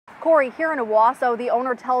Corey, here in Owasso, the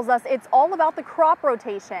owner tells us it's all about the crop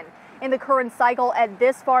rotation. In the current cycle at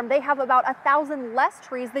this farm, they have about 1,000 less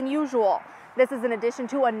trees than usual. This is in addition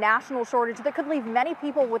to a national shortage that could leave many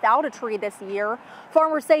people without a tree this year.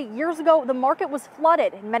 Farmers say years ago the market was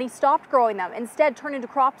flooded and many stopped growing them, instead turned into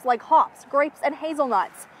crops like hops, grapes, and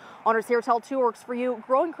hazelnuts. Owners here tell 2 Works for You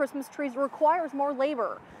growing Christmas trees requires more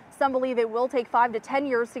labor. Some believe it will take 5 to 10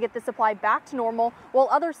 years to get the supply back to normal, while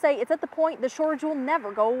others say it's at the point the shortage will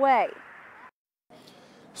never go away.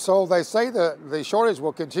 So they say that the shortage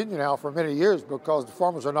will continue now for many years because the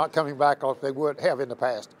farmers are not coming back like they would have in the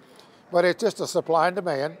past. But it's just a supply and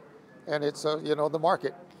demand, and it's the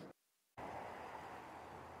market.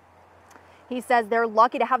 He says they're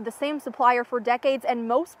lucky to have the same supplier for decades and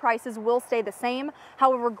most prices will stay the same.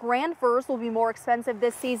 However, grand firs will be more expensive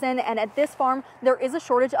this season, and at this farm there is a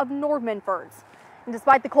shortage of Nordmann firs. And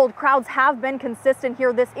despite the cold, crowds have been consistent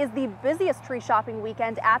here. This is the busiest tree shopping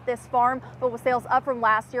weekend at this farm, but with sales up from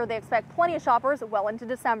last year, they expect plenty of shoppers well into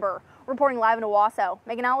December. Reporting live in Owasso,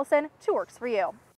 Megan Allison, 2 Works for You.